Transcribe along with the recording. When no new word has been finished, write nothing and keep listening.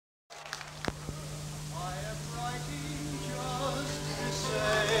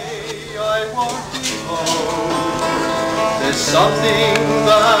for behold, there's something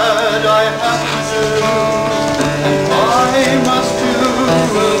that I have to do, and I must do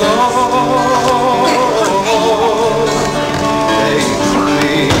alone. They took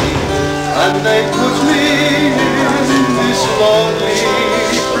me, and they put me in this lonely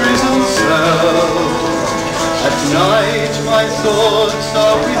prison cell. At night my thoughts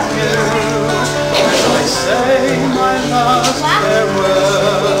are with you, as I say my last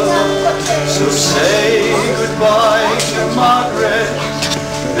farewell. So say goodbye to Margaret,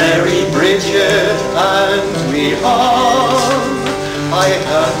 Mary, Bridget, and me all. I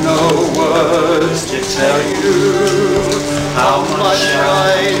have no words to tell you how much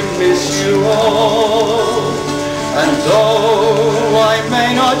I miss you all. And though I may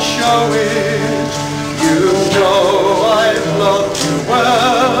not show it, you know I've loved you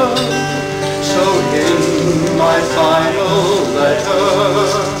well. So in my final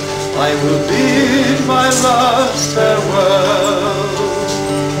letter, I will bid my last farewell.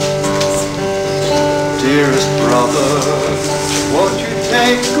 Dearest brother, won't you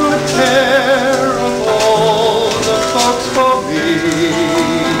take good care of all the folks for me?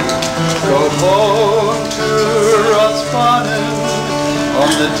 Go home to Ratspanen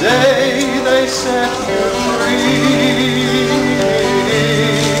on the day they set you free.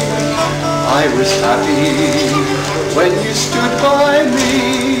 I was happy when you stood by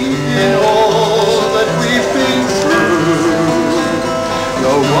me in all that we've been through.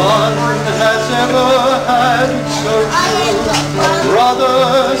 No one has ever had so true a brother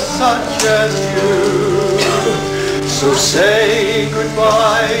such as you. So say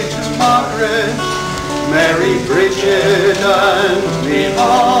goodbye to Margaret, Mary, Bridget, and me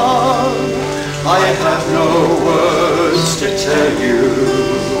all. I have no words to tell you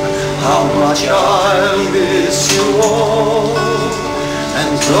how much I'll miss you all.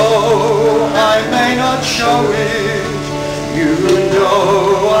 And though I may not show it, you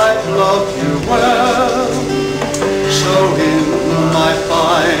know I've loved you well. So in my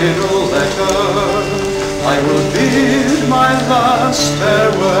final letter, I will bid my last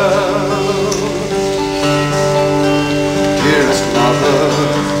farewell. Dearest mother,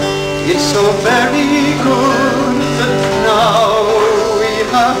 it's so very good that now we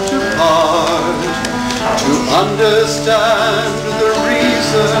have to part, to understand the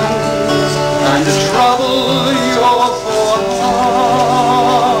reasons and the trouble your poor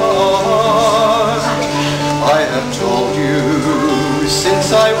heart. I have told you since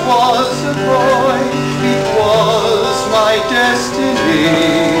I was a boy, it was my destiny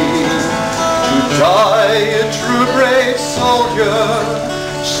to die a true brave soldier,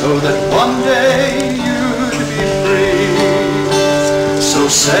 so that one day you'd be free. So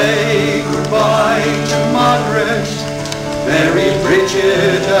say goodbye to Margaret, Mary,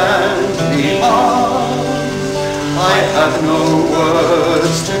 Bridget, and me all. I have no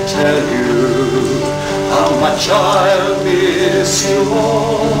words to tell you how much I'll miss you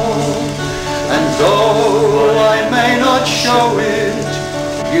all. And though I may not show it,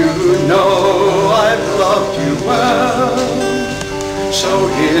 you know I've loved you well. So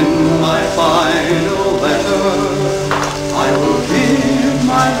in my final letter, I will give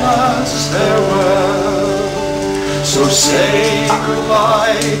my last farewell. So say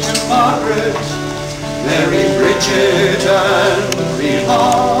goodbye to Margaret, Mary, Bridget, and me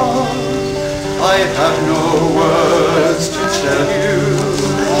all. I have no words to tell you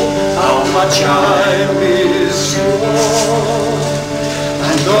how much I miss you all.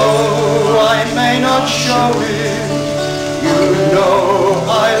 And though I may not show it, you know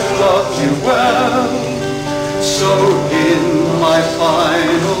I've loved you well. So in my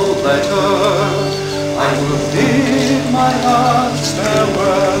final letter, I will bid my last farewell.